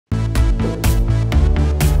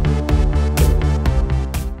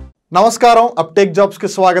నమస్కారం uptake jobs కి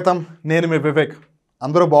స్వాగతం నేను మీ వివేక్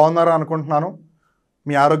అందరూ బాగున్నారా అనుకుంటున్నాను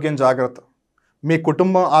మీ ఆరోగ్యం జాగృత మీ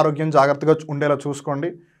కుటుంబం ఆరోగ్యం జాగృతగా ఉండేలా చూసుకోండి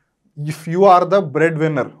if you are the bread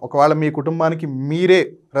winner ఒకవేళ మీ కుటుంబానికి మీరే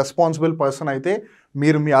రెస్పాన్సిబుల్ పర్సన్ అయితే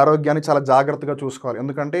మీరు మీ ఆరోగ్యాన్ని చాలా జాగృతగా చూసుకోవాలి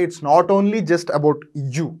ఎందుకంటే it's not only just about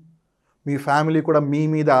you me family కూడా మీ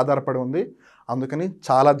మీద ఆధారపడి ఉంది అందుకని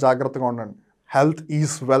చాలా జాగృతగా ఉండండి హెల్త్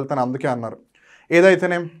ఈజ్ వెల్త్ అని అందుకే అన్నారు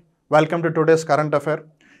ఏదైతేనే welcome to today's current affair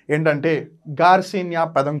ఏంటంటే గార్సినియా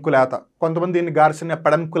పెడంకులాటా కొంతమంది దీన్ని గార్సినియా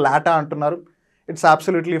పెడంకులాటా అంటున్నారు ఇట్స్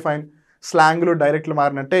అబ్సల్యూట్లీ ఫైన్ స్లాంగ్లు డైరెక్ట్లు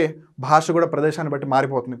మారినట్టే భాష కూడా ప్రదేశాన్ని బట్టి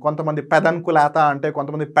మారిపోతుంది కొంతమంది పెడంకులాటా అంటే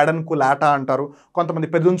కొంతమంది పెడంకులాటా అంటారు కొంతమంది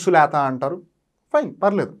పెదున్సులాటా అంటారు ఫైన్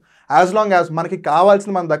పర్లేదు యాజ్ లాంగ్ యాజ్ మనకి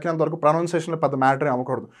కావాల్సిన మనం దక్కినంత వరకు ప్రొనౌన్సియేషన్లో పెద్ద మ్యాటర్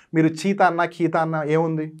అవ్వకూడదు మీరు చీత అన్న కీత అన్న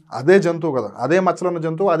ఏముంది అదే జంతువు కదా అదే మచ్చలో ఉన్న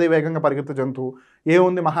జంతువు అదే వేగంగా పరిగెత్తే జంతువు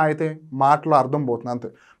ఏముంది మహా అయితే మాటలో అర్థం పోతుంది అంతే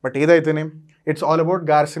but ఏదైతేనే it's all about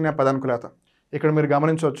garcinia పెడంకులాటా ఇక్కడ మీరు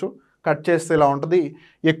గమనించవచ్చు కట్ చేస్తే ఇలా ఉంటుంది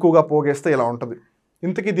ఎక్కువగా పోగేస్తే ఇలా ఉంటుంది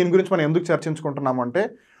ఇంతకీ దీని గురించి మనం ఎందుకు చర్చించుకుంటున్నాము అంటే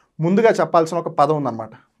ముందుగా చెప్పాల్సిన ఒక పదం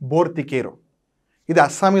ఉందన్నమాట బోర్తికేరో ఇది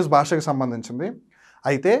అస్సామీస్ భాషకు సంబంధించింది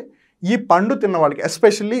అయితే ఈ పండు తిన్న వాళ్ళకి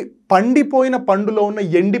ఎస్పెషల్లీ పండిపోయిన పండులో ఉన్న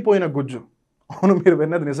ఎండిపోయిన గుజ్జు అవును మీరు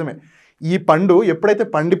విన్నది నిజమే ఈ పండు ఎప్పుడైతే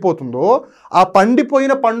పండిపోతుందో ఆ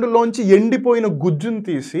పండిపోయిన పండులోంచి ఎండిపోయిన గుజ్జుని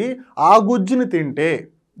తీసి ఆ గుజ్జుని తింటే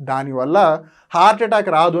దానివల్ల హార్ట్ అటాక్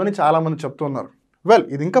రాదు అని చాలామంది చెప్తున్నారు వెల్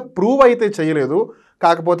ఇది ఇంకా ప్రూవ్ అయితే చేయలేదు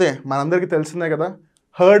కాకపోతే మనందరికీ తెలిసిందే కదా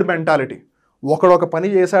హర్డ్ మెంటాలిటీ ఒకడొక పని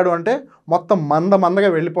చేశాడు అంటే మొత్తం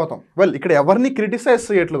మందగా వెళ్ళిపోతాం వెల్ ఇక్కడ ఎవరిని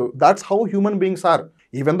క్రిటిసైజ్ చేయట్లేదు that's how human beings are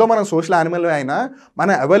even though మనం సోషల్ యానిమల్ అయినా మన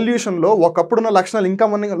ఎవల్యూషన్లో ఒకప్పుడున్న లక్షణాలు ఇంకా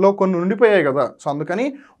మనలో కొన్ని ఉండిపోయాయి కదా సో అందుకని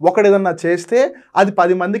ఒకడు ఏదన్నా చేస్తే అది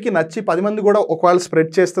 10 మందికి నచ్చి 10 మంది కూడా ఒకవేళ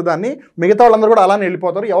స్ప్రెడ్ చేస్తే దాన్ని మిగతా వాళ్ళందరూ కూడా అలానే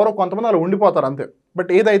వెళ్ళిపోతారు ఎవరో కొంతమంది అలా ఉండిపోతారు అంతే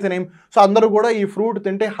బట్ ఏదైతేనేం సో అందరూ కూడా ఈ ఫ్రూట్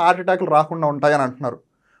తింటే హార్ట్ అటాక్లు రాకుండా ఉంటాయని అంటున్నారు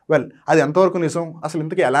వెల్ అది ఎంతవరకు నిజం అసలు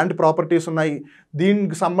ఇంతకీ ఎలాంటి ప్రాపర్టీస్ ఉన్నాయి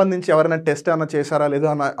దీనికి సంబంధించి ఎవరైనా టెస్ట్ ఏమైనా చేశారా లేదా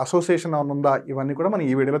అన్న అసోసియేషన్ ఏమైనా ఉందా ఇవన్నీ కూడా మనం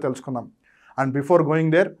ఈ వీడియోలో తెలుసుకుందాం and before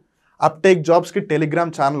going there uptake జాబ్స్కి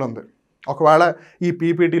టెలిగ్రామ్ ఛానల్ ఉంది ఒకవేళ ఈ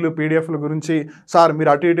పీపీటీలు పీడిఎఫ్ల గురించి సార్ మీరు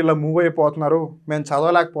అటు ఇటులా మూవ్ అయిపోతున్నారు మేము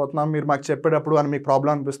చదవలేకపోతున్నాం మీరు మాకు చెప్పేటప్పుడు అని మీకు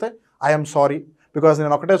ప్రాబ్లం అనిపిస్తే ఐఎమ్ సారీ బికాజ్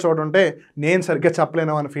నేను ఒకటే చూడంటే నేను సరిగ్గా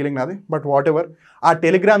చెప్పలేను అనే ఫీలింగ్ నాది బట్ వాట్ ఎవర్ ఆ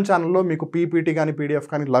టెలిగ్రామ్ ఛానల్లో మీకు పీపీటీ కానీ పీడిఎఫ్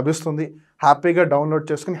కానీ లభిస్తుంది హ్యాపీగా డౌన్లోడ్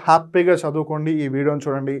చేసుకుని హ్యాపీగా చదువుకోండి ఈ వీడియోని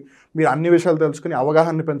చూడండి మీరు అన్ని విషయాలు తెలుసుకుని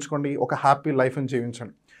అవగాహన పెంచుకోండి ఒక హ్యాపీ లైఫ్ని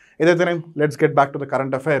జీవించండి ఏదైతేనే let's get back to the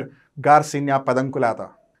current affair garcinia పెడంకులాటా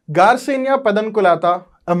Garcinia pedunculata,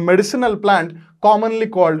 a medicinal plant commonly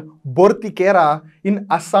called Bortikera in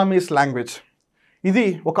Assamese language. ఇది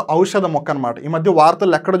ఒక ఔషధ మొక్క అనమాట ఈ మధ్య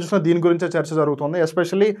వార్తలు ఎక్కడ చూసినా దీని గురించే చర్చ జరుగుతుంది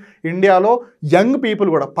ఎస్పెషల్లీ ఇండియాలో యంగ్ పీపుల్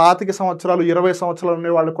కూడా 25 సంవత్సరాలు 20 సంవత్సరాలు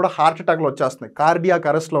ఉండే వాళ్ళకి కూడా హార్ట్ అటాక్లు వచ్చేస్తున్నాయి కార్డియాక్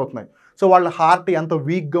అరెస్ట్లు అవుతున్నాయి సో వాళ్ళ హార్ట్ ఎంత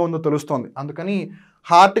వీక్గా ఉందో తెలుస్తుంది అందుకని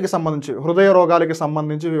హార్ట్కి సంబంధించి హృదయ రోగాలకి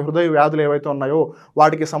సంబంధించి హృదయ వ్యాధులు ఏవైతే ఉన్నాయో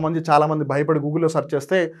వాటికి సంబంధించి చాలామంది భయపడి గూగుల్లో సెర్చ్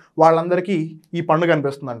చేస్తే వాళ్ళందరికీ ఈ పండు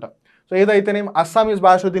కనిపిస్తుందంట సో ఏదైతేనే అస్సామీస్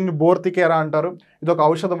భాషలో దీన్ని బోర్తికేరా అంటారు ఇది ఒక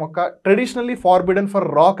ఔషధ మొక్క ట్రెడిషనల్లీ ఫార్బిడెన్ ఫర్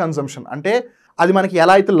రా కన్సంప్షన్ అంటే అది మనకి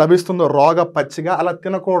ఎలా అయితే లభిస్తుందో రాగా పచ్చిగా అలా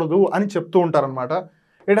తినకూడదు అని చెప్తూ ఉంటారనమాట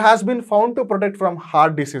it has been found to protect from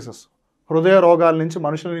heart diseases హృదయ రోగాల నుంచి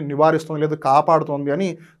మనుషుల్ని నివారిస్తుంది లేదా కాపాడుతుంది అని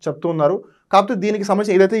చెప్తున్నారు కాకపోతే దీనికి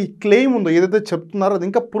సంబంధించి ఏదైతే ఈ క్లెయిమ్ ఉందో ఏదైతే చెప్తున్నారో అది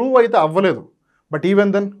ఇంకా ప్రూవ్ అయితే అవ్వలేదు but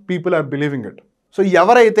even then people are believing it so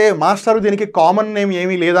ఎవరైతే మాస్టర్ దీనికి కామన్ నేమ్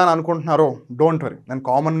ఏమీ లేదా అని అనుకుంటున్నారో డోంట్ వరీ నేను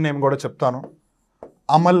కామన్ నేమ్ కూడా చెప్తాను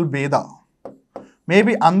అమల్ బేదా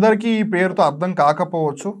మేబీ అందరికీ ఈ పేరుతో అర్థం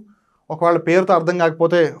కాకపోవచ్చు ఒకవేళ పేరుతో అర్థం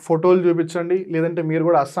కాకపోతే ఫోటోలు చూపించండి లేదంటే మీరు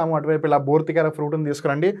కూడా అస్సాం అటువైపు ఇలా బోర్తికేర ఫ్రూట్ని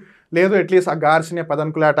తీసుకురండి లేదు అట్లీస్ట్ ఆ గార్సినియా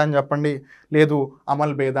పెడంకులాటా అని చెప్పండి లేదు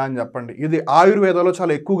అమల్ బేదా అని చెప్పండి ఇది ఆయుర్వేదాలో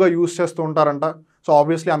చాలా ఎక్కువగా యూజ్ చేస్తూ ఉంటారంట సో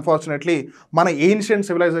ఆబ్వియస్లీ అన్ఫార్చునేట్లీ మన ఏన్షియంట్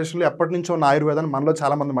సివిలైజేషన్లో ఎప్పటి నుంచో ఉన్న ఆయుర్వేదాన్ని మనలో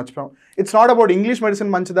చాలామంది మర్చిపోయాం it's not about English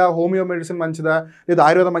medicine మంచిదా హోమియో మెడిసిన్ మంచిదా లేదా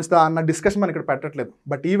ఆయుర్వేదం మంచిదా అన్న డిస్కషన్ మనం ఇక్కడ పెట్టట్లేదు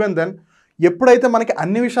బట్ ఈవెన్ దెన్ ఎప్పుడైతే మనకి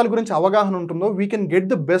అన్ని విషయాల గురించి అవగాహన ఉంటుందో we can get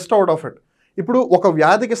the best out of it ఇప్పుడు ఒక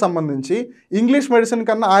వ్యాధికి సంబంధించి ఇంగ్లీష్ మెడిసిన్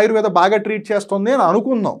కన్నా ఆయుర్వేద బాగా ట్రీట్ చేస్తుంది అని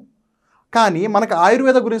అనుకుందాం కానీ మనకు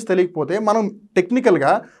ఆయుర్వేద గురించి తెలియకపోతే మనం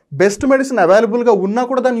టెక్నికల్గా బెస్ట్ మెడిసిన్ అవైలబుల్గా ఉన్నా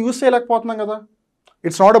కూడా దాన్ని యూజ్ చేయలేకపోతున్నాం కదా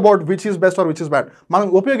it's not about which is best are which is bad మనం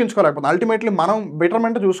ఉపయోగించుకోలేకపోతున్నాం అల్టిమేట్లీ మనం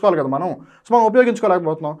బెటర్మెంట్ చూసుకోవాలి కదా మనం సో మనం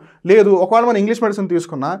ఉపయోగించుకోలేకపోతున్నాం లేదు ఒకవేళ మనం ఇంగ్లీష్ మెడిసిన్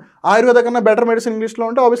తీసుకున్నా ఆయుర్వేద కన్నా బెటర్ మెడిసిన్ ఇంగ్లీష్లో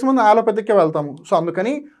ఉంటే ఆబ్వియస్లీ మనం అలోపతికే వెళ్తాము సో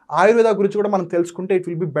అందుకని ఆయుర్వేద గురించి కూడా మనం తెలుసుకుంటే it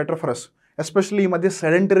will be better for us especially ఈ మధ్య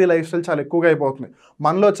సెడెంటరీ లైఫ్ స్టైల్ చాలా ఎక్కువగా అయిపోతుంది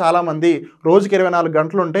మనలో చాలామంది రోజుకి 24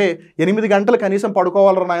 గంటలు ఉంటే 8 గంటలు కనీసం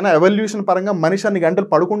పడుకోవాలరా ఆయన ఎవల్యూషన్ పరంగా మనిషి అన్ని గంటలు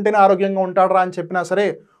పడుకుంటేనే ఆరోగ్యంగా ఉంటాడరా అని చెప్పినా సరే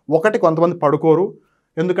ఒకటి కొంతమంది పడుకోరు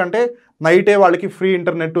ఎందుకంటే నైటే వాళ్ళకి ఫ్రీ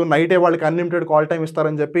ఇంటర్నెట్, నైటే వాళ్ళకి అన్లిమిటెడ్ కాల్ టైం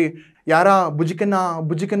ఇస్తారని చెప్పి యారా బుజికన్నా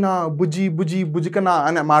బుజికన్నా బుజికన్నా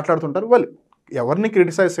అని మాట్లాడుతుంటారు. వాళ్ళు ఎవరిని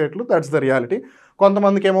క్రిటిసైజ్ చేయట్లేదు, దట్స్ ద రియాలిటీ.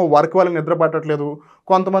 కొంతమందికి ఏమో వర్క్ వల్ల నిద్ర పట్టట్లేదు,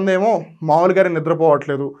 కొంతమంది ఏమో మామూలుగానే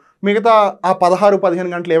నిద్రపోవట్లేదు. మిగతా ఆ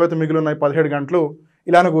 16-15 గంటలు ఏవైతే మిగిలి ఉన్నాయి 17 గంటలు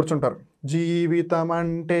ఇలానే కూర్చుంటారు. జీవితం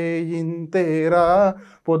అంటే ఇంతేరా,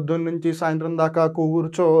 పొద్దున్నుంచి సాయంత్రం దాకా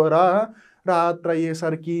కూర్చోరా, రాత్రి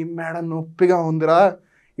అయ్యేసరికి మెడ నొప్పిగా ఉందిరా.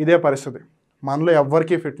 ఇదే పరిస్థితి. మనలో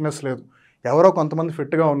ఎవ్వరికీ ఫిట్నెస్ లేదు. ఎవరో కొంతమంది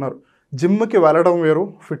ఫిట్గా ఉన్నారు. జిమ్కి వెళ్ళడం వేరు,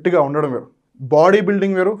 ఫిట్గా ఉండడం వేరు. బాడీ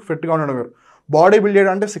బిల్డింగ్ వేరు, ఫిట్గా ఉండడం వేరు. బాడీ బిల్డ్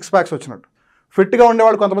చేయడం అంటే 6 ప్యాక్స్ వచ్చినట్టు. ఫిట్గా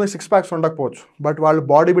ఉండేవాళ్ళు కొంతమంది 6 ప్యాక్స్ ఉండకపోవచ్చు, బట్ వాళ్ళు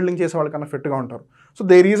బాడీ బిల్డింగ్ చేసే వాళ్ళకన్నా ఫిట్గా ఉంటారు. So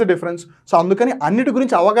there is a difference. So అందుకని అన్నిటి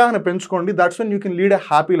గురించి అవగాహన పెంచుకోండి. That's when you can lead a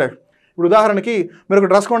happy life. ఇప్పుడు ఉదాహరణకి మీరు ఒక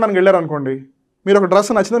డ్రెస్ కొనడానికి వెళ్ళారు అనుకోండి, మీరు ఒక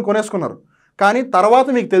డ్రెస్ నచ్చిందని కొనేసుకున్నారు, కానీ తర్వాత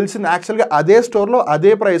మీకు తెలిసింది యాక్చువల్గా అదే స్టోర్లో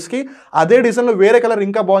అదే ప్రైస్కి అదే డిజైన్లో వేరే కలర్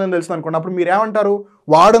ఇంకా బాగుందని తెలిసింది అనుకోండి. అప్పుడు మీరు ఏమంటారు?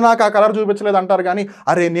 వాడు నాకు ఆ కలర్ చూపించలేదు అంటారు, కానీ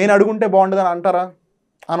అరే నేను అడుగుంటే బాగుండదని అంటారా?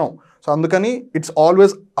 అను. సో అందుకని ఇట్స్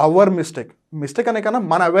ఆల్వేస్ అవర్ మిస్టేక్ అనే కన్నా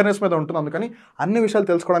మన అవేర్నెస్ మీద ఉంటుంది. అందుకని అన్ని విషయాలు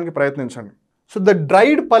తెలుసుకోవడానికి ప్రయత్నించండి. So the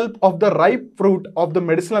dried pulp of the ripe fruit of the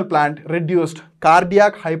medicinal plant reduced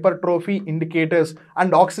cardiac hypertrophy indicators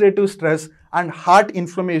and oxidative stress and heart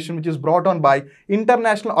inflammation which is brought on by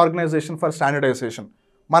international organisation for standardisation.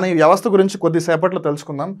 మన ఈ వ్యవస్థ గురించి కొద్దిసేపట్లో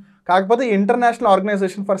తెలుసుకుందాం. కాకపోతే international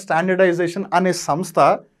organisation for standardisation అనే సంస్థ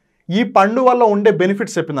ఈ పండు వల్ల ఉండే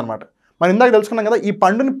బెనిఫిట్స్ చెప్పిందనమాట. మనం ఇందాక తెలుసుకున్నాం కదా, ఈ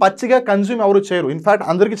పండుని పచ్చిగా కన్జ్యూమ్ ఎవరు చేయరు. ఇన్ఫ్యాక్ట్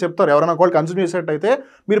అందరికీ చెప్తారు, ఎవరైనా ఒకళ్ళు కన్జ్యూమ్ చేసేటైతే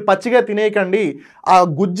మీరు పచ్చిగా తినేయకండి. ఆ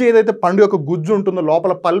గుజ్జు ఏదైతే పండు యొక్క గుజ్జు ఉంటుందో,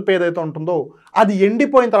 లోపల పల్ప్ ఏదైతే ఉంటుందో అది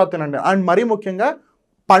ఎండిపోయిన తర్వాత తినండి. అండ్ మరీ ముఖ్యంగా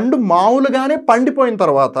పండు మామూలుగానే పండిపోయిన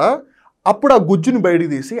తర్వాత అప్పుడు ఆ గుజ్జుని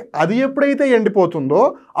బయటికి తీసి అది ఎప్పుడైతే ఎండిపోతుందో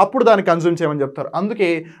అప్పుడు దాన్ని కన్జ్యూమ్ చేయమని చెప్తారు.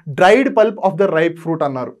 అందుకే dried pulp of the ripe fruit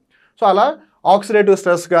అన్నారు. సో అలా ఆక్సిడేటివ్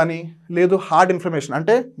స్ట్రెస్ కానీ లేదు హార్ట్ ఇన్ఫ్లమేషన్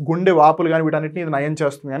అంటే గుండె వాపులు కానీ వీటన్నిటిని ఇది నయం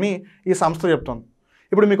చేస్తుంది అని ఈ సంస్థ చెప్తుంది.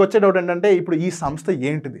 ఇప్పుడు మీకు వచ్చే డౌట్ ఏంటంటే, ఇప్పుడు ఈ సంస్థ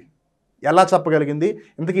ఏంటిది, ఎలా చెప్పగలిగింది,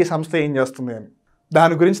 ఇంతకీ ఈ సంస్థ ఏం చేస్తుంది అని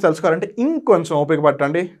దాని గురించి తెలుసుకోవాలంటే ఇంకొంచెం ఓపిక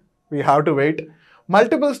పట్టండి. We have to wait.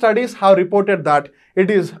 Multiple studies have reported that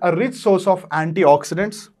it is a rich source of anti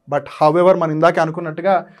oxidants. But however మనం ఇందాక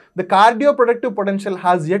అనుకున్నట్టుగా the cardio protective potential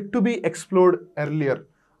has yet to be explored earlier.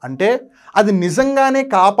 అంటే అది నిజంగానే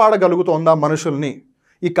కాపాడగలుగుతోందా మనుషుల్ని?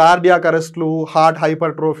 ఈ కార్డియాక్ అరెస్ట్లు, హార్ట్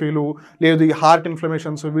హైపర్ట్రోఫీలు, లేదు ఈ హార్ట్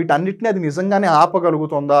ఇన్ఫ్లమేషన్స్, వీటన్నిటిని అది నిజంగానే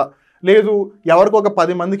ఆపగలుగుతోందా? లేదు ఎవరికి ఒక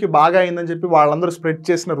 10 మందికి బాగా అయిందని చెప్పి వాళ్ళందరూ స్ప్రెడ్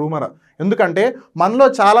చేసిన రూమరా? ఎందుకంటే మనలో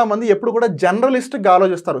చాలామంది ఎప్పుడు కూడా జనరలిస్ట్గా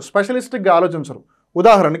ఆలోచిస్తారు, స్పెషలిస్ట్గా ఆలోచించరు.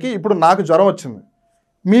 ఉదాహరణకి ఇప్పుడు నాకు జ్వరం వచ్చింది,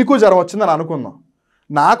 మీకు జ్వరం వచ్చిందని అనుకుందాం.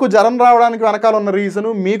 నాకు జ్వరం రావడానికి వెనకాల ఉన్న రీజను,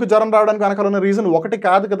 మీకు జ్వరం రావడానికి వెనకాల ఉన్న రీజన్ ఒకటి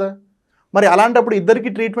కాదు కదా. మరి అలాంటప్పుడు ఇద్దరికి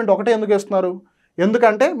ట్రీట్మెంట్ ఒకటే ఎందుకు ఇస్తున్నారు?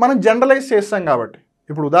 ఎందుకంటే మనం జనరలైజ్ చేస్తాం కాబట్టి.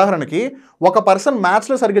 ఇప్పుడు ఉదాహరణకి ఒక పర్సన్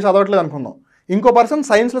మ్యాథ్స్లో సరిగ్గా చదవట్లేదు అనుకుందాం, ఇంకో పర్సన్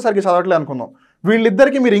సైన్స్లో సరిగ్గా చదవట్లేదు అనుకుందాం.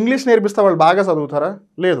 వీళ్ళిద్దరికి మీరు ఇంగ్లీష్ నేర్పిస్తే వాళ్ళు బాగా చదువుతారా?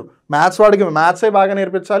 లేదు. మ్యాథ్స్ వాడికి మ్యాథ్సే బాగా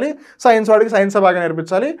నేర్పించాలి, సైన్స్ వాడికి సైన్సే బాగా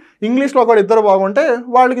నేర్పించాలి. ఇంగ్లీష్లో ఒకటి ఇద్దరు బాగుంటే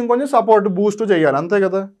వాళ్ళకి ఇంకొంచెం సపోర్ట్ బూస్ట్ చేయాలి, అంతే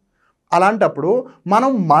కదా. అలాంటప్పుడు మనం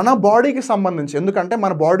మన బాడీకి సంబంధించి, ఎందుకంటే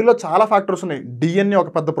మన బాడీలో చాలా ఫ్యాక్టర్స్ ఉన్నాయి. డిఎన్ఏ ఒక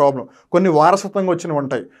పెద్ద ప్రాబ్లం, కొన్ని వారసత్వంగా వచ్చినవి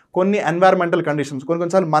ఉంటాయి, కొన్ని ఎన్వైర్మెంటల్ కండిషన్స్,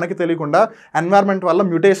 కొన్నిసార్లు మనకి తెలియకుండా ఎన్వైర్మెంట్ వల్ల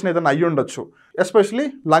మ్యూటేషన్ ఏదైనా అయ్యి ఉండొచ్చు. ఎస్పెషలీ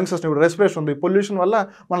లంగ్స్ సిస్టమ్, రెస్పిరేషన్ ఉంది, పొల్యూషన్ వల్ల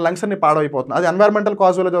మన లంగ్స్ అన్ని పాడైపోతుంది. అది ఎన్వైర్మెంటల్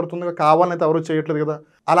కాజ్ వల్ల జరుగుతుంది, కావాలనైతే ఎవరు చేయట్లేదు కదా.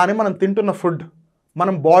 అలానే మనం తింటున్న ఫుడ్,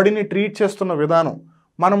 మనం బాడీని ట్రీట్ చేస్తున్న విధానం,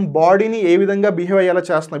 మనం బాడీని ఏ విధంగా బిహేవ్ అయ్యేలా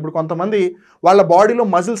చేస్తున్నాం. ఇప్పుడు కొంతమంది వాళ్ళ బాడీలో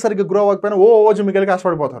మజిల్ సరిగ్గా గ్రో అవ్వకపోయినా జిమ్మికలకి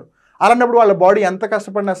కష్టపడిపోతారు. అలాంటప్పుడు వాళ్ళ బాడీ ఎంత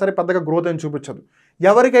కష్టపడినా సరే పెద్దగా గ్రోత్ అని చూపించదు.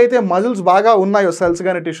 ఎవరికైతే మజిల్స్ బాగా ఉన్నాయో, సెల్స్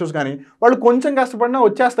కానీ టిష్యూస్ కానీ, వాళ్ళు కొంచెం కష్టపడినా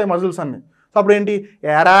వచ్చేస్తాయి మజిల్స్ అన్ని. సో అప్పుడు ఏంటి,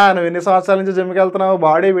 ఏరా నువ్వు ఎన్ని సంవత్సరాల నుంచి జిమ్కి వెళ్తున్నావు,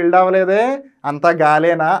 బాడీ బిల్డ్ అవ్వలేదే, అంతా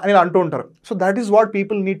గాలేనా అని అంటూ ఉంటారు. So that is what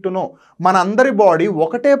people need to know. మన అందరి బాడీ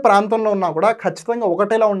ఒకటే ప్రాంతంలో ఉన్నా కూడా ఖచ్చితంగా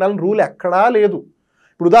ఒకటేలా ఉండాలని రూల్ ఎక్కడా లేదు.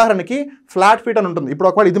 ఇప్పుడు ఉదాహరణకి ఫ్లాట్ ఫీట్ అని ఉంటుంది. ఇప్పుడు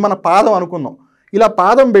ఒకవేళ ఇది మన పాదం అనుకుందాం, ఇలా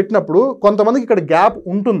పాదం పెట్టినప్పుడు కొంతమందికి ఇక్కడ గ్యాప్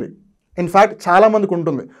ఉంటుంది, ఇన్ఫ్యాక్ట్ చాలామందికి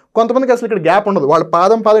ఉంటుంది. కొంతమందికి అసలు ఇక్కడ గ్యాప్ ఉండదు, వాళ్ళ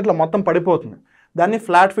పాదం ఇట్లా మొత్తం పడిపోతుంది. దాన్ని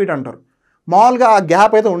ఫ్లాట్ ఫీట్ అంటారు. మామూలుగా ఆ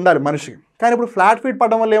గ్యాప్ అయితే ఉండాలి మనిషికి. కానీ ఇప్పుడు ఫ్లాట్ ఫీట్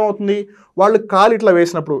పడడం వల్ల ఏమవుతుంది, వాళ్ళు కాలు ఇట్లా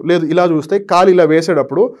వేసినప్పుడు, లేదు ఇలా చూస్తే కాలు ఇలా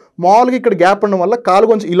వేసేటప్పుడు మామూలుగా ఇక్కడ గ్యాప్ ఉండడం వల్ల కాలు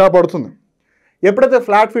కొంచెం ఇలా పడుతుంది. ఎప్పుడైతే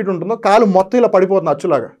ఫ్లాట్ ఫీట్ ఉంటుందో కాలు మొత్తం ఇలా పడిపోతుంది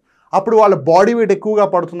అచ్చులాగా. అప్పుడు వాళ్ళ బాడీ వెయిట్ ఎక్కువగా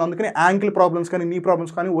పడుతుంది. అందుకని యాంకిల్ ప్రాబ్లమ్స్ కానీ, నీ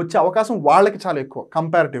ప్రాబ్లమ్స్ కానీ వచ్చే అవకాశం వాళ్ళకి చాలా ఎక్కువ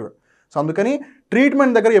కంపారిటివ్గా. సో అందుకని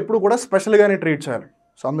ట్రీట్మెంట్ దగ్గర ఎప్పుడు కూడా స్పెషల్గానే ట్రీట్ చేయాలి.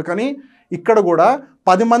 సో అందుకని ఇక్కడ కూడా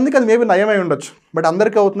 10 మందికి అది మేబీ నయమై ఉండొచ్చు, బట్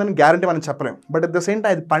అందరికీ అవుతుందని గ్యారంటీ మనం చెప్పలేం. But at the same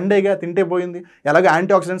time అది పండేగా, తింటే పోయింది, ఎలాగో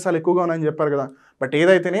యాంటీ ఆక్సిడెంట్స్ చాలా ఎక్కువగా ఉన్నాయని చెప్పారు కదా. బట్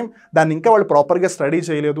ఏదైతేనే దాన్ని ఇంకా వాళ్ళు ప్రాపర్గా స్టడీ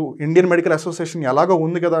చేయలేదు. ఇండియన్ మెడికల్ అసోసియేషన్ ఎలాగో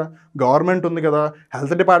ఉంది కదా, గవర్నమెంట్ ఉంది కదా,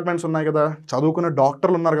 హెల్త్ డిపార్ట్మెంట్స్ ఉన్నాయి కదా, చదువుకున్న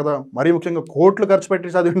డాక్టర్లు ఉన్నారు కదా, మరీ ముఖ్యంగా కోట్లు ఖర్చు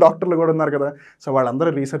పెట్టి చదివిన డాక్టర్లు కూడా ఉన్నారు కదా. సో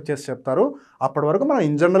వాళ్ళందరూ రీసెర్చ్ చేసి చెప్తారు. అప్పటి వరకు మనం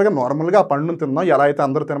ఇన్ జనరల్గా నార్మల్గా ఆ పండును తిందాం, ఎలా అయితే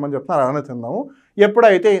అందరూ తినమని చెప్తున్నారు అలానే తిందాము.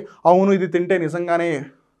 ఎప్పుడైతే అవును ఇది తింటే నిజంగానే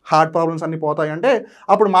హార్ట్ ప్రాబ్లమ్స్ అన్నీ పోతాయి అంటే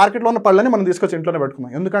అప్పుడు మార్కెట్లో ఉన్న పళ్ళని మనం తీసుకొచ్చి ఇంట్లోనే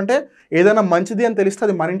పెట్టుకుందాం. ఎందుకంటే ఏదైనా మంచిది అని తెలిస్తే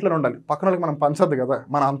అది మన ఇంట్లోనే ఉండాలి, పక్కన వాళ్ళకి మనం పంచద్దు కదా,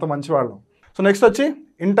 మనం అంత మంచివాళ్ళం. సో నెక్స్ట్ వచ్చి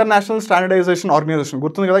ఇంటర్నేషనల్ స్టాండర్డైజేషన్ ఆర్గనైజేషన్,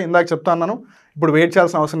 గుర్తుంది కదా ఇందాక చెప్తా అన్నాను, ఇప్పుడు వెయిట్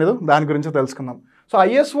చేయాల్సిన అవసరం లేదు, దాని గురించి తెలుసుకుందాం. So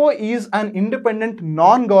ISO is an independent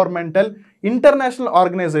non governmental international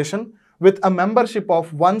organisation with a membership of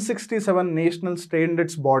 167 national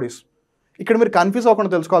standards bodies. ఇక్కడ మీరు కన్ఫ్యూజ్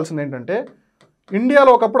అవ్వకుండా తెలుసుకోవాల్సింది ఏంటంటే,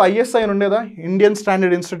 ఇండియాలో ఒకప్పుడు ISI అని ఉండేదా, ఇండియన్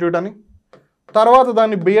స్టాండర్డ్ ఇన్స్టిట్యూట్ అని, తర్వాత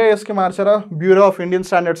దాన్ని BISకి మార్చారా, బ్యూరో ఆఫ్ ఇండియన్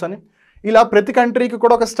స్టాండర్డ్స్ అని. ఇలా ప్రతి కంట్రీకి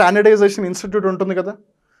కూడా ఒక స్టాండర్డైజేషన్ ఇన్స్టిట్యూట్ ఉంటుంది కదా.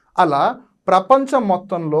 అలా ప్రపంచం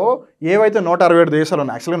మొత్తంలో ఏవైతే 167 దేశాలు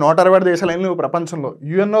ఉన్నాయి, యాక్చువల్గా 167 దేశాలు ఏం లేవు ప్రపంచంలో,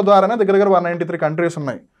 UNO ద్వారానే దగ్గర 193 కంట్రీస్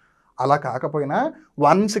ఉన్నాయి. అలా కాకపోయినా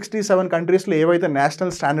 167 కంట్రీస్లో ఏవైతే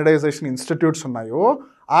నేషనల్ స్టాండర్డైజేషన్ ఇన్స్టిట్యూట్స్ ఉన్నాయో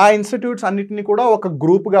ఆ ఇన్స్టిట్యూట్స్ అన్నింటినీ కూడా ఒక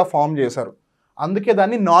గ్రూప్గా ఫామ్ చేశారు. అందుకే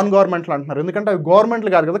దాన్ని నాన్ గవర్నమెంట్లు అంటున్నారు, ఎందుకంటే అవి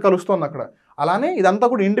గవర్నమెంట్లు కాదు కదా కలుస్తుంది అక్కడ. అలానే ఇదంతా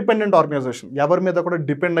కూడా ఇండిపెండెంట్ ఆర్గనైజేషన్, ఎవరి మీద కూడా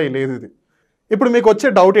డిపెండ్ అయ్యి లేదు ఇది. ఇప్పుడు మీకు వచ్చే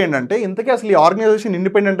డౌట్ ఏంటంటే, ఇంతకీ అసలు ఈ ఆర్గనైజేషన్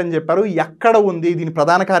ఇండిపెండెంట్ అని చెప్పారు, ఎక్కడ ఉంది, దీని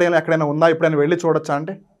ప్రధాన కార్యాలయం ఎక్కడైనా ఉందా, ఎప్పుడైనా వెళ్ళి చూడొచ్చా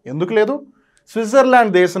అంటే ఎందుకు లేదు.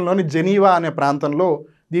 స్విట్జర్లాండ్ దేశంలోని జెనీవా అనే ప్రాంతంలో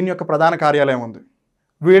దీని యొక్క ప్రధాన కార్యాలయం ఉంది.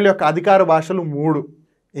 వీళ్ళ యొక్క అధికార భాషలు 3: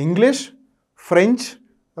 ఇంగ్లీష్, ఫ్రెంచ్,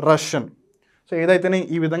 రష్యన్. సో ఏదైతేనే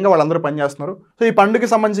ఈ విధంగా వాళ్ళందరూ పనిచేస్తున్నారు. సో ఈ పండుగకి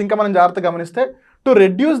సంబంధించి ఇంకా మనం జాగ్రత్తగా గమనిస్తే, to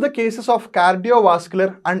reduce the cases of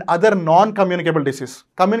cardiovascular and other non communicable disease.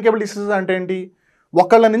 Communicable diseases అంటే ఏంటి,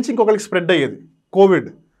 ఒకళ్ళ నుంచి ఇంకొకరికి స్ప్రెడ్ అయ్యేది. కోవిడ్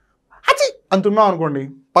అని తుమ్మాం అనుకోండి,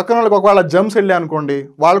 పక్కన వాళ్ళకి ఒకవేళ జమ్స్ వెళ్ళాయి అనుకోండి,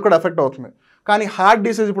 వాళ్ళు కూడా ఎఫెక్ట్ అవుతుంది. కానీ హార్ట్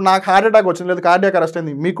డిసీజ్, ఇప్పుడు నాకు హార్ట్ అటాక్ వచ్చింది లేదా కార్డియాక్ అరెస్ట్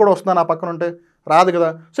అయింది, మీకు కూడా వస్తుందా నా పక్కన ఉంటే, రాదు కదా.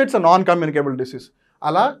 So it's a non communicable disease.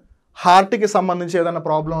 అలా హార్ట్కి సంబంధించి ఏదైనా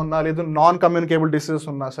ప్రాబ్లం ఉన్నా లేదు నాన్ కమ్యూనికేబుల్ డిసీజెస్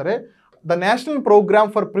ఉన్నా సరే, the national programme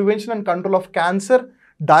for prevention and control of cancer,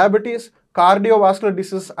 diabetes, cardiovascular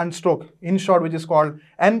disease and stroke, in short which is called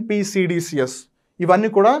NPCDCS,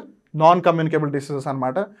 ఇవన్నీ కూడా నాన్ కమ్యూనికేబుల్ డిసీజెస్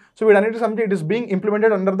అనమాట. సో వీటన్నిటి సంబంధించి it is being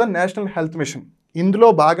implemented under the national health machine. ఇందులో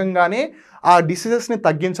భాగంగానే ఆ డిసీజెస్ని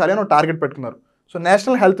తగ్గించాలి అని టార్గెట్ పెట్టుకున్నారు. So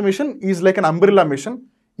national health machine is like an umbrella machine.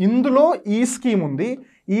 ఇందులో ఈ స్కీమ్ ఉంది.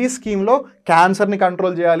 ఈ స్కీమ్లో క్యాన్సర్ని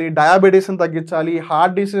కంట్రోల్ చేయాలి, డయాబెటీస్ని తగ్గించాలి,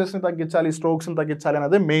 హార్ట్ డిసీజెస్ని తగ్గించాలి, స్ట్రోక్స్ని తగ్గించాలి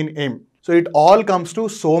అనేది main aim. So it all comes to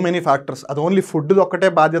so many factors. అది ఓన్లీ ఫుడ్ ఒక్కటే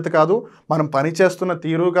బాధ్యత కాదు, మనం పని చేస్తున్న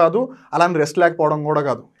తీరు కాదు, అలానే రెస్ట్ లేకపోవడం కూడా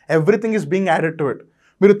కాదు. Everything is being added to it.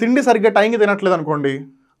 మీరు తిండి సరిగ్గా టైంకి తినట్లేదు అనుకోండి,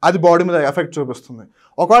 అది బాడీ మీద ఎఫెక్ట్ చూపిస్తుంది.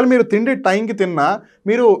 ఒకవేళ మీరు తిండి టైంకి తిన్నా,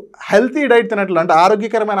 మీరు హెల్తీ డైట్ తినట్లేదు అంటే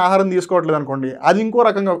ఆరోగ్యకరమైన ఆహారం తీసుకోవట్లేదు అనుకోండి, అది ఇంకో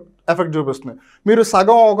రకంగా ఎఫెక్ట్ చూపిస్తుంది. మీరు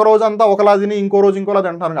సగం ఒక రోజు అంతా ఒకలా తిని ఇంకో రోజు ఇంకోలా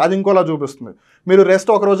తింటారు, అది ఇంకోలా చూపిస్తుంది. మీరు రెస్ట్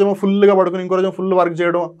ఒక రోజేమో ఫుల్గా పడుకుని ఇంకో రోజు ఫుల్ వర్క్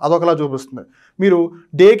చేయడం, అదొకలా చూపిస్తుంది. మీరు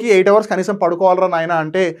డేకి 8 hours కనీసం పడుకోవాలరా నాయన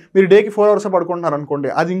అంటే మీరు డేకి 4 hours పడుకుంటున్నారు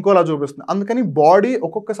అనుకోండి, అది ఇంకోలా చూపిస్తుంది. అందుకని బాడీ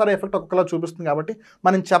ఒక్కొక్కసారి ఎఫెక్ట్ ఒక్కొక్కలా చూపిస్తుంది. కాబట్టి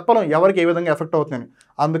మనం చెప్పలేం ఎవరికి ఏ విధంగా ఎఫెక్ట్ అవుతుందని.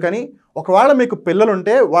 అందుకని ఒకవేళ మీకు పిల్లలు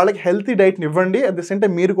ఉంటే వాళ్ళకి హెల్తీ డైట్ని ఇవ్వండి, అట్ ది సేమ్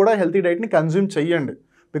టైం మీరు కూడా హెల్తీ డైట్ని కన్జ్యూమ్ చెయ్యండి.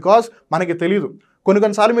 బికాస్ మనకి తెలియదు,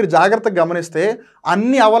 కొన్నిసార్లు మీరు జాగ్రత్తగా గమనిస్తే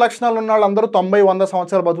అన్ని అవలక్షణాలు ఉన్న వాళ్ళందరూ 90-100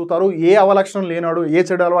 సంవత్సరాలు బతుకుతారు, ఏ అవలక్షణం లేనాడు, ఏ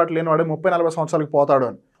చెడు అలవాటు లేనివాడు 30-40 సంవత్సరాలకు పోతాడు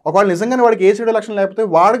అని. ఒకవేళ నిజంగానే వాడికి ఏ చెడు లక్షణం లేకపోతే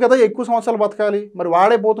వాడు కదా ఎక్కువ సంవత్సరాలు బతకాలి, మరి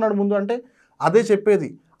వాడే పోతున్నాడు ముందు అంటే అదే చెప్పేది.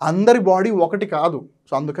 అందరి బాడీ ఒకటి కాదు.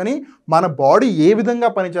 సో అందుకని మన బాడీ ఏ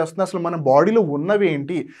విధంగా పనిచేస్తుంది, అసలు మన బాడీలో ఉన్నవి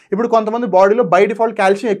ఏంటి. ఇప్పుడు కొంతమంది బాడీలో బై డిఫాల్ట్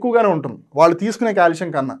కాల్షియం ఎక్కువగానే ఉంటుంది వాళ్ళు తీసుకునే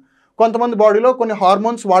కాల్షియం కన్నా. కొంతమంది బాడీలో కొన్ని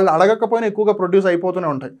హార్మోన్స్ వాళ్ళు అడగకపోయినా ఎక్కువగా ప్రొడ్యూస్ అయిపోతూనే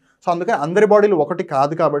ఉంటాయి. సో అందుకని అందరి బాడీలు ఒకటి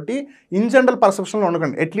కాదు. కాబట్టి ఇన్ జనరల్ పర్సెప్షన్లో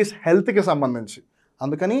ఉండకండి, అట్లీస్ట్ హెల్త్కి సంబంధించి.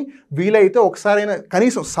 అందుకని వీలైతే ఒకసారైనా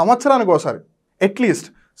కనీసం సంవత్సరానికి ఒకసారి, అట్లీస్ట్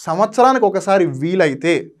సంవత్సరానికి ఒకసారి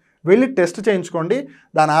వీలైతే వెళ్ళి టెస్ట్ చేయించుకోండి.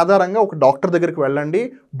 దాని ఆధారంగా ఒక డాక్టర్ దగ్గరికి వెళ్ళండి,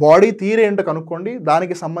 బాడీ తీరేంటో కనుక్కోండి,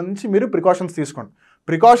 దానికి సంబంధించి మీరు ప్రికాషన్స్ తీసుకోండి.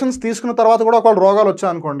 ప్రికాషన్స్ తీసుకున్న తర్వాత కూడా ఒకవేళ రోగాలు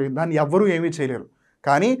వచ్చాయనుకోండి, దాన్ని ఎవ్వరూ ఏమీ చేయలేరు.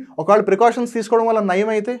 కానీ ఒకవేళ ప్రికాషన్స్ తీసుకోవడం వల్ల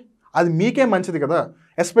నయం అయితే అది మీకే మంచిది కదా.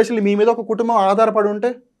 ఎస్పెషల్లీ మీ మీద ఒక కుటుంబం ఆధారపడి ఉంటే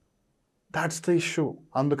దాట్స్ ద ఇష్యూ.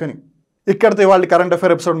 అందుకని ఇక్కడితో వాళ్ళ కరెంట్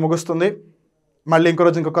అఫైర్ ఎపిసోడ్ ముగుస్తుంది. మళ్ళీ ఇంకో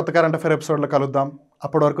రోజు ఇంకో కొత్త కరెంట్ అఫైర్ ఎపిసోడ్లో కలుద్దాం.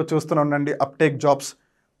 అప్పటి వరకు చూస్తూనే ఉండండి అప్టేక్ జాబ్స్.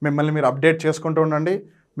 మిమ్మల్ని మీరు అప్డేట్ చేసుకుంటూ ఉండండి,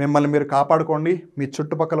 మిమ్మల్ని మీరు కాపాడుకోండి, మీ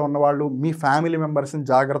చుట్టుపక్కల ఉన్నవాళ్ళు మీ ఫ్యామిలీ మెంబర్స్ని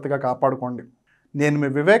జాగ్రత్తగా కాపాడుకోండి. నేను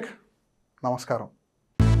మీ వివేక్, నమస్కారం.